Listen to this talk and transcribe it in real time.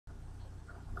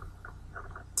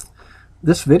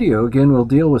This video again will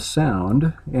deal with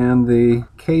sound, and the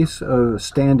case of a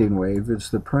standing wave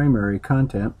is the primary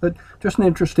content, but just an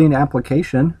interesting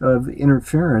application of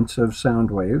interference of sound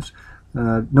waves.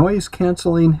 Noise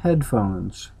canceling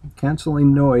headphones,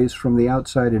 canceling noise from the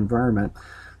outside environment.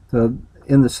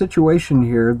 In the situation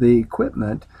here, the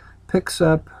equipment picks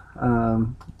up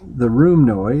the room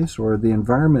noise or the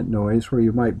environment noise where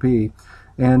you might be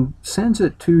and sends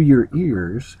it to your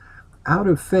ears out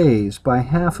of phase by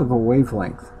half of a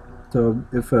wavelength. So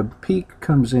if a peak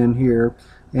comes in here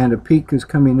and a peak is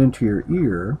coming into your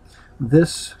ear,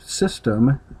 this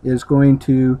system is going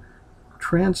to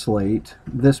translate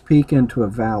this peak into a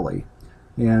valley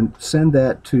and send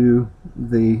that to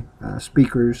the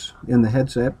speakers in the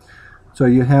headset. So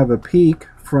you have a peak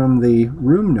from the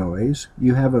room noise,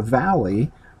 you have a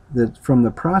valley from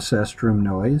the processed room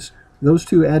noise. Those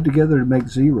two add together to make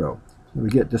zero. We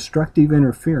get destructive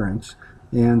interference,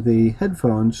 and the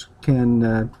headphones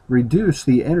can reduce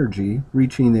the energy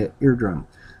reaching the eardrum.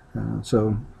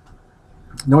 So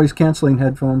noise canceling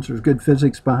headphones, there's good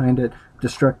physics behind it.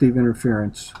 Destructive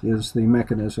interference is the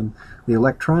mechanism. The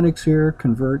electronics here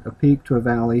convert a peak to a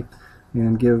valley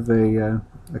and give a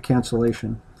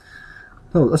cancellation.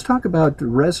 So let's talk about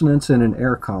resonance in an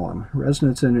air column.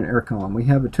 Resonance in an air column. We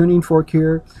have a tuning fork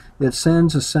here. It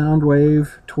sends a sound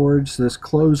wave towards this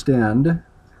closed end.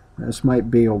 This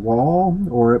might be a wall,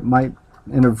 or it might,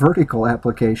 in a vertical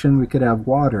application, we could have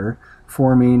water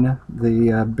forming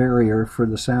the barrier for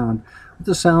the sound.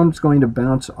 The sound is going to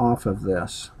bounce off of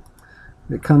this.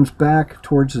 It comes back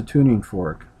towards the tuning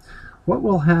fork. What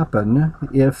will happen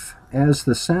if, as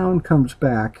the sound comes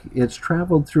back, it's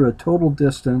traveled through a total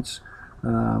distance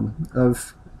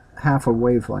of half a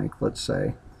wavelength, let's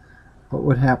say? What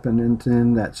would happen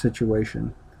in that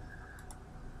situation?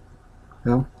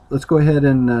 Well, let's go ahead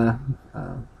and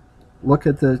look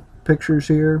at the pictures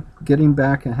here. Getting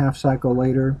back a half cycle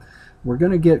later, we're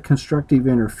going to get constructive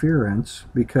interference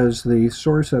because the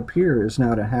source up here is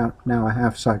now a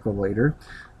half cycle later,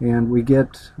 and we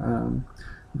get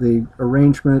the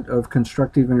arrangement of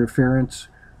constructive interference.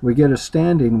 We get a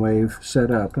standing wave set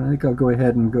up. And I think I'll go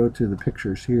ahead and go to the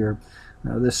pictures here.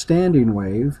 The standing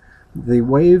wave, the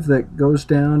wave that goes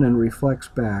down and reflects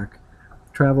back,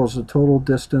 travels a total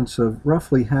distance of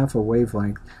roughly half a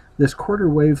wavelength. This quarter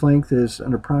wavelength is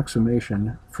an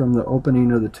approximation from the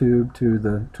opening of the tube to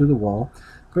the wall,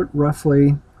 but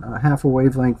roughly half a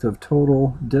wavelength of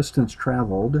total distance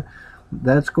traveled.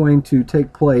 That's going to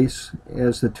take place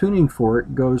as the tuning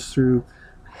fork goes through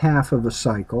half of a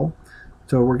cycle.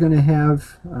 So we're going to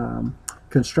have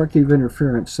constructive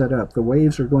interference set up. The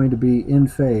waves are going to be in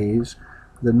phase.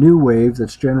 The new wave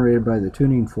that's generated by the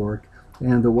tuning fork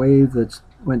and the wave that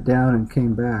went down and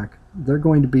came back, they're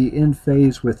going to be in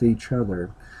phase with each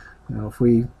other. Now, if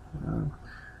we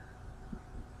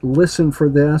listen for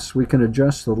this, we can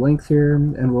adjust the length here,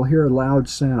 and we'll hear a loud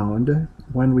sound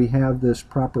when we have this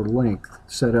proper length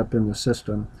set up in the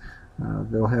system.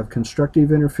 They'll have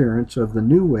constructive interference of the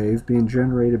new wave being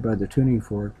generated by the tuning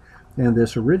fork and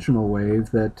this original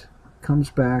wave that comes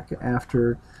back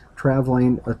after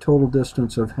traveling a total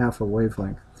distance of half a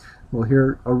wavelength. We'll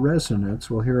hear a resonance,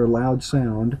 we'll hear a loud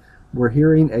sound. We're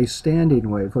hearing a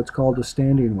standing wave, what's called a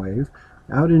standing wave.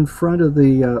 Out in front of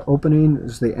the opening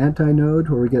is the antinode,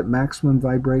 where we get maximum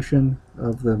vibration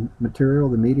of the material,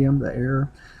 the medium, the air.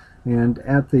 And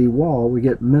at the wall we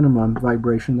get minimum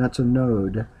vibration, that's a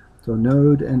node. So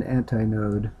node and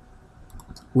antinode.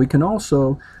 We can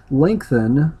also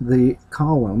lengthen the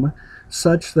column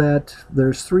such that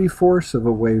there's 3/4 of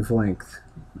a wavelength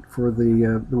for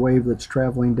the wave that's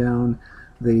traveling down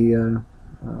the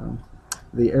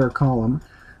air column.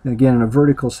 And again, in a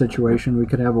vertical situation, we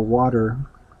could have a water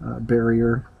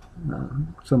barrier,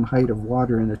 some height of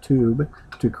water in a tube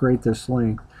to create this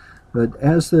length. But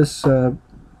as this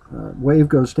wave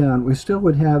goes down, we still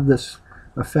would have this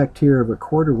effect here of a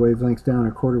quarter wavelength down,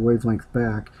 a quarter wavelength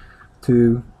back,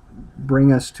 to bring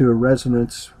us to a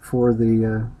resonance for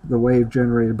the wave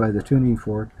generated by the tuning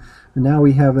fork. And now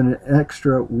we have an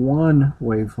extra 1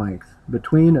 wavelength.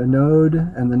 Between a node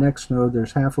and the next node,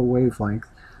 there's half a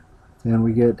wavelength, and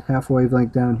we get half a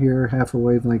wavelength down here, half a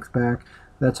wavelength back.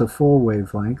 That's a full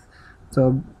wavelength.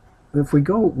 So if we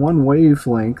go 1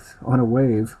 wavelength on a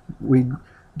wave, we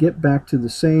get back to the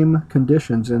same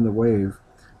conditions in the wave.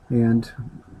 And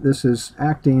this is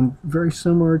acting very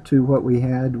similar to what we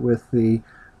had with the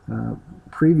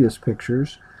previous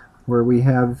pictures, where we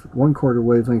have 1/4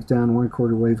 wavelength down,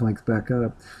 1/4 wavelength back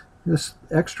up. This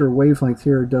extra wavelength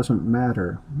here doesn't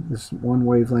matter. This 1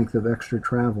 wavelength of extra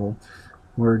travel.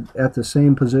 We're at the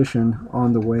same position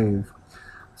on the wave.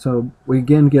 So we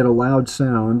again get a loud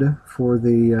sound for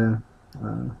the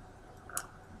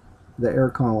air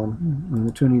column in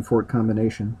the tuning fork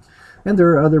combination. And there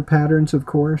are other patterns, of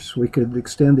course. We could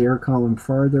extend the air column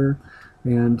farther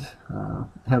and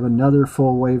have another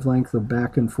full wavelength of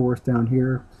back and forth down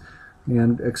here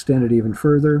and extend it even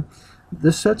further.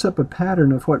 This sets up a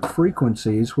pattern of what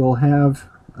frequencies will have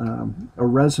a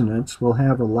resonance, will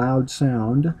have a loud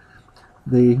sound.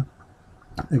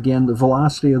 Again, the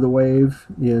velocity of the wave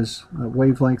is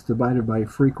wavelength divided by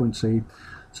frequency.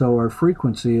 So our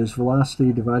frequency is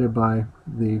velocity divided by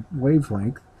the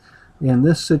wavelength. In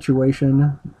this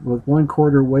situation, with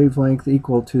 1/4 wavelength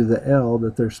equal to the L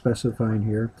that they're specifying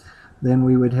here, then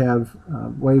we would have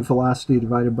wave velocity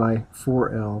divided by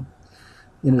 4L.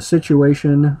 In a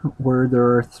situation where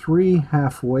there are 3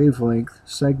 half wavelength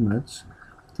segments,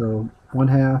 so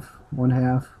 1/2,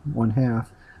 1/2,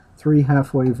 1/2, 3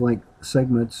 half wavelength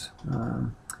segments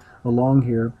along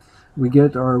here, we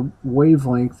get our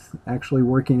wavelength actually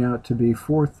working out to be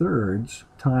 4/3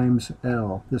 times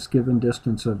L, this given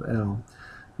distance of L.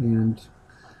 And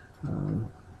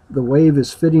the wave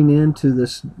is fitting into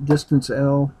this distance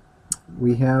L.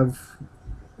 We have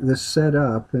this set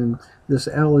up, and this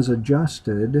L is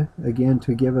adjusted, again,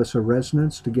 to give us a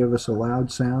resonance, to give us a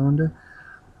loud sound.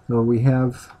 So we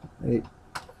have a,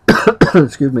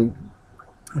 excuse me,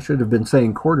 I should have been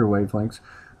saying quarter wavelengths.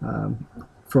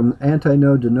 From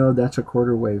antinode to node, that's a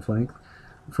quarter wavelength.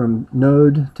 From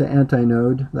node to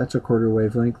antinode, that's a quarter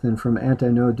wavelength. And from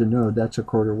antinode to node, that's a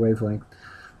quarter wavelength.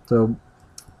 So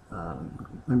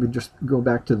let me just go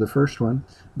back to the first one.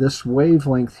 This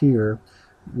wavelength here,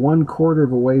 1/4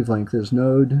 of a wavelength is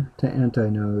node to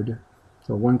antinode.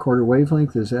 So 1/4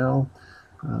 wavelength is L.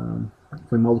 If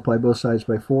we multiply both sides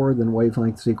by 4, then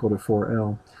wavelength is equal to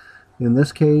 4L. In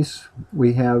this case,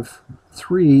 we have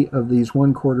 3 of these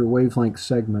 1/4 wavelength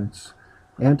segments.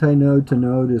 Antinode to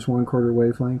node is 1/4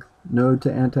 wavelength. Node to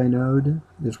antinode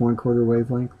is 1/4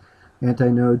 wavelength.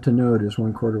 Antinode to node is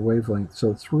 1/4 wavelength.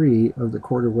 So 3 of the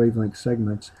quarter wavelength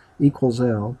segments equals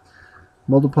L.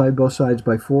 Multiply both sides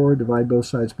by 4, divide both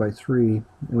sides by 3,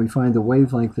 and we find the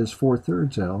wavelength is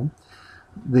 4/3 L.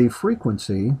 The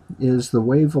frequency is the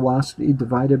wave velocity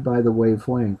divided by the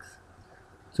wavelength.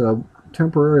 So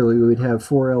temporarily we would have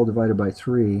 4L divided by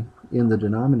 3 in the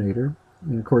denominator,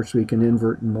 and of course we can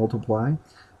invert and multiply,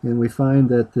 and we find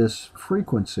that this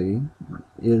frequency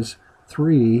is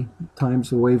 3 times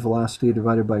the wave velocity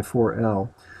divided by 4L.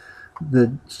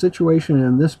 The situation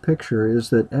in this picture is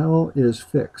that L is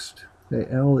fixed. Okay,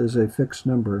 L is a fixed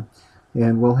number,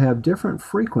 and we'll have different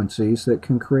frequencies that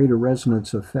can create a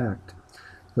resonance effect.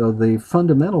 So the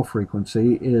fundamental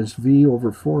frequency is V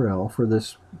over 4L for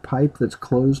this pipe that's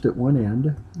closed at one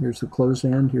end. Here's the closed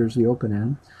end, here's the open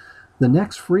end. The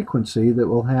next frequency that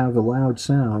will have a loud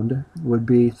sound would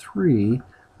be 3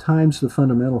 times the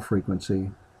fundamental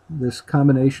frequency. This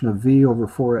combination of V over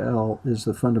 4L is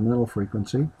the fundamental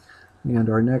frequency, and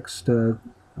our next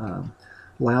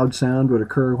loud sound would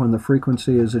occur when the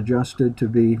frequency is adjusted to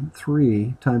be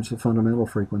 3 times the fundamental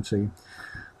frequency.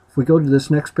 If we go to this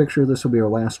next picture, this will be our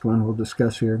last one we'll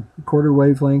discuss here. Quarter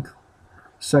wavelength,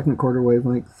 second quarter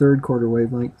wavelength, third quarter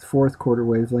wavelength, fourth quarter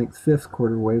wavelength, fifth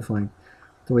quarter wavelength.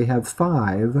 So we have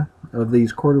 5 of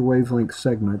these quarter wavelength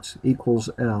segments equals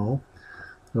L.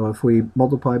 So if we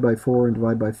multiply by 4 and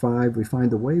divide by 5, we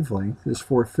find the wavelength is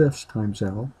 4/5 times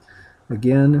L.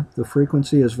 Again, the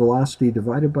frequency is velocity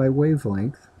divided by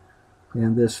wavelength,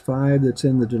 and this 5 that's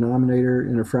in the denominator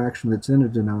in a fraction that's in a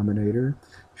denominator,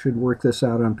 should work this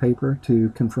out on paper to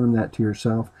confirm that to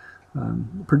yourself,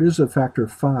 produce a factor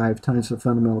of 5 times the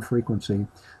fundamental frequency.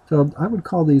 So I would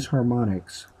call these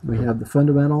harmonics. We have the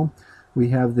fundamental, we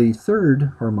have the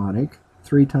third harmonic,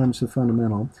 3 times the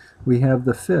fundamental, we have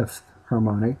the fifth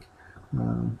harmonic,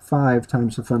 5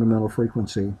 times the fundamental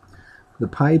frequency. The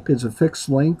pipe is a fixed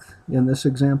length in this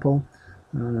example,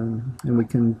 and we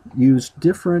can use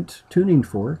different tuning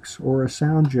forks or a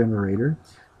sound generator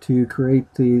to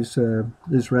create these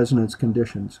resonance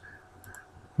conditions.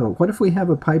 So what if we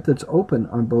have a pipe that's open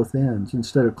on both ends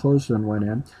instead of closed on one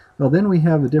end? Well, then we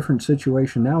have a different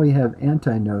situation. Now we have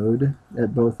antinode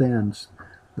at both ends.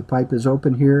 The pipe is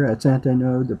open here, that's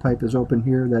antinode. The pipe is open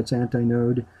here, that's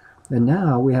antinode. And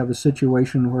now we have a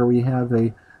situation where we have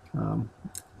a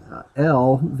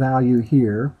L value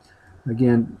here.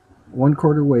 Again,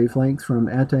 1/4 wavelength from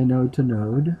antinode to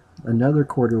node, another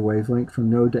quarter wavelength from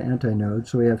node to antinode.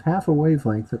 So we have half a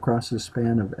wavelength across the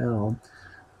span of L.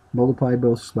 Multiply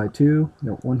both by 2,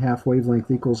 1/2 wavelength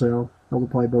equals L.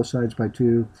 Multiply both sides by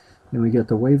 2, and we get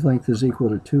the wavelength is equal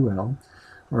to 2L.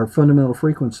 Our fundamental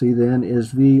frequency then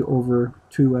is V over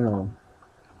 2L.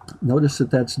 Notice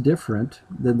that that's different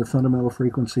than the fundamental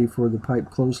frequency for the pipe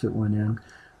closed at one end.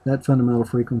 that fundamental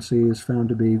frequency is found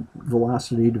to be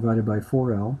velocity divided by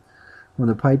 4L. When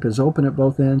the pipe is open at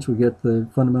both ends, we get the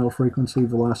fundamental frequency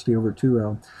velocity over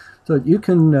 2L. So you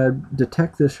can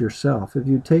detect this yourself. If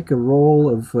you take a roll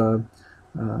of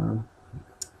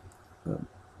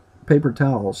paper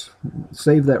towels,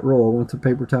 save that roll once the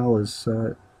paper towel is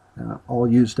all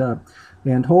used up,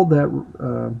 and hold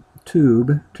that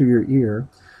tube to your ear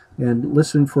and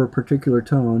listen for a particular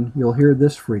tone, you'll hear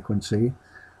this frequency,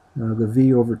 the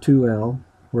V over 2L,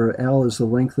 where L is the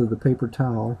length of the paper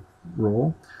towel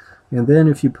roll. And then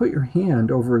if you put your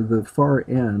hand over the far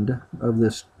end of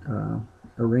this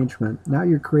arrangement, now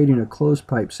you're creating a closed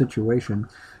pipe situation,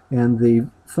 and the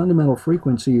fundamental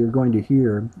frequency you're going to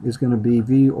hear is going to be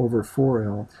V over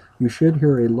 4L. You should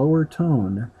hear a lower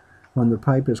tone when the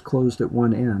pipe is closed at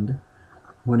one end.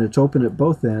 When it's open at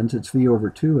both ends, it's V over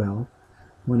 2L.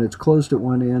 When it's closed at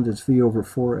one end, it's V over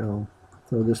 4L.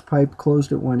 So this pipe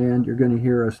closed at one end, you're going to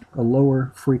hear a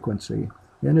lower frequency,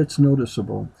 and it's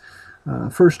noticeable.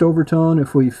 First overtone,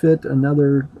 if we fit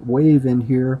another wave in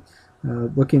here,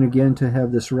 looking again to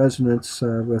have this resonance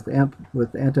with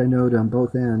antinode on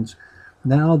both ends,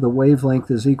 now the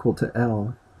wavelength is equal to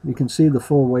L. You can see the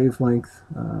full wavelength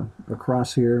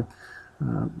across here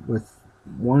with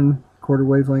 1/4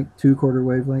 wavelength, 2/4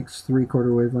 wavelengths,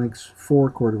 3/4 wavelengths,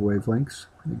 4/4 wavelengths.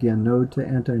 Again, node to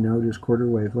antinode is quarter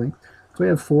wavelength. So we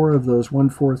have 4 of those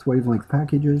 1/4 wavelength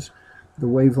packages. The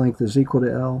wavelength is equal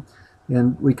to L.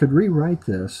 And we could rewrite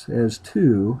this as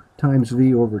 2 times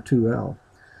V over 2L.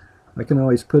 I can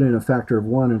always put in a factor of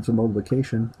 1 as a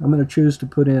multiplication. I'm going to choose to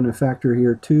put in a factor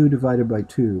here, 2 divided by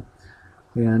 2.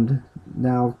 And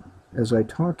now, as I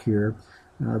talk here,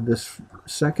 this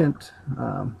second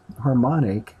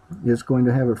harmonic is going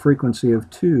to have a frequency of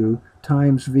 2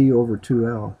 times V over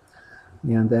 2L.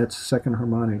 And that's second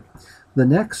harmonic. The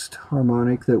next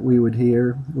harmonic that we would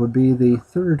hear would be the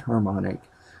third harmonic.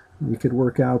 You could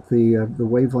work out the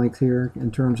wavelength here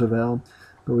in terms of L,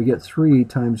 but we get 3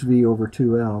 times V over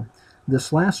 2L.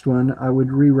 This last one I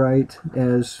would rewrite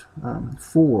as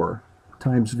 4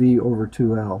 times V over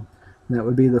 2L. And that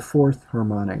would be the fourth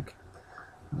harmonic.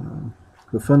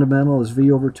 The fundamental is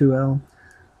V over 2L.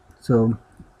 So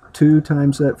 2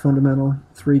 times that fundamental,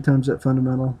 3 times that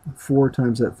fundamental, 4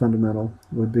 times that fundamental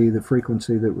would be the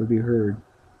frequency that would be heard.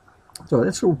 So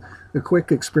that's a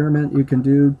quick experiment you can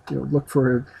do. Look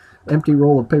for an empty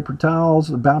roll of paper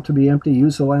towels, about to be empty,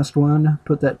 use the last one,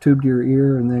 put that tube to your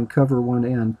ear, and then cover one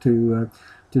end to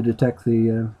detect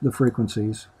the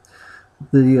frequencies.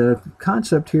 The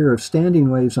concept here of standing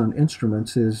waves on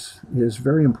instruments is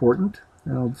very important.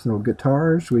 So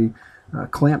guitars, we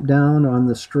clamp down on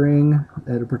the string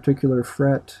at a particular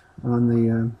fret on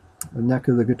the neck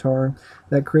of the guitar.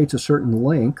 That creates a certain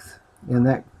length, and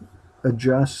that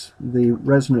adjusts the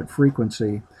resonant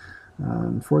frequency.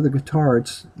 For the guitar,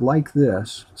 it's like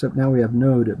this, except now we have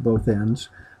node at both ends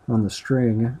on the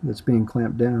string that's being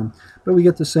clamped down. But we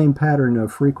get the same pattern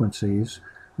of frequencies,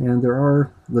 and there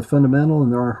are the fundamental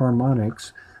and there are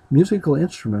harmonics. Musical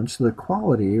instruments, the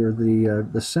quality or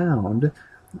the sound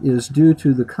is due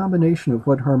to the combination of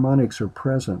what harmonics are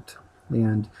present.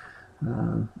 And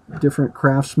different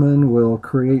craftsmen will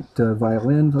create a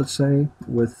violin, let's say,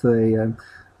 with a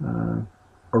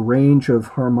range of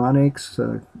harmonics,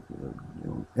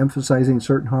 emphasizing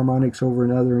certain harmonics over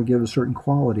another, and give a certain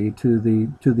quality to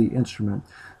the instrument.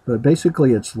 But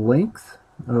basically, it's length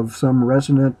of some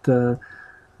resonant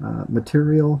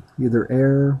material, either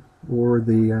air or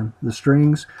the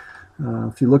strings.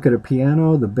 If you look at a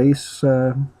piano, the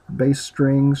bass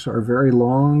strings are very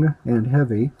long and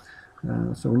heavy.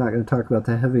 So we're not going to talk about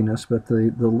the heaviness, but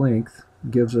the length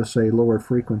gives us a lower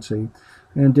frequency.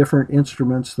 And different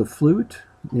instruments, the flute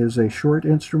is a short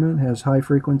instrument, has high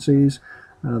frequencies.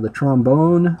 The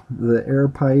trombone, the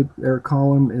air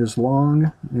column is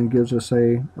long and gives us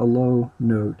a low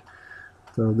note.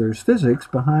 So there's physics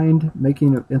behind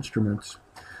making of instruments.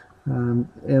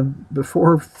 And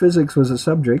before physics was a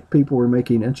subject, people were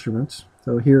making instruments.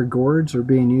 So here gourds are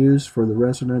being used for the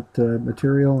resonant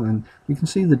material, and you can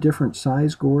see the different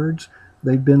size gourds.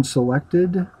 They've been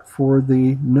selected for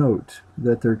the note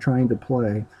that they're trying to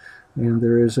play. And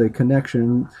there is a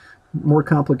connection, more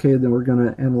complicated than we're going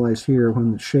to analyze here,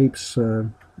 when the shapes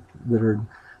that are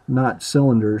not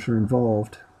cylinders are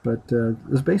involved. But the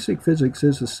basic physics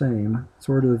is the same.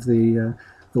 Sort of the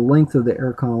length of the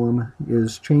air column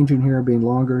is changing here, being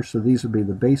longer, so these would be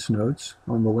the bass notes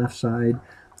on the left side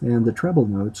and the treble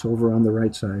notes over on the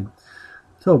right side.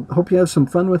 So hope you have some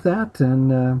fun with that,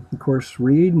 and of course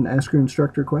read and ask your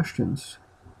instructor questions.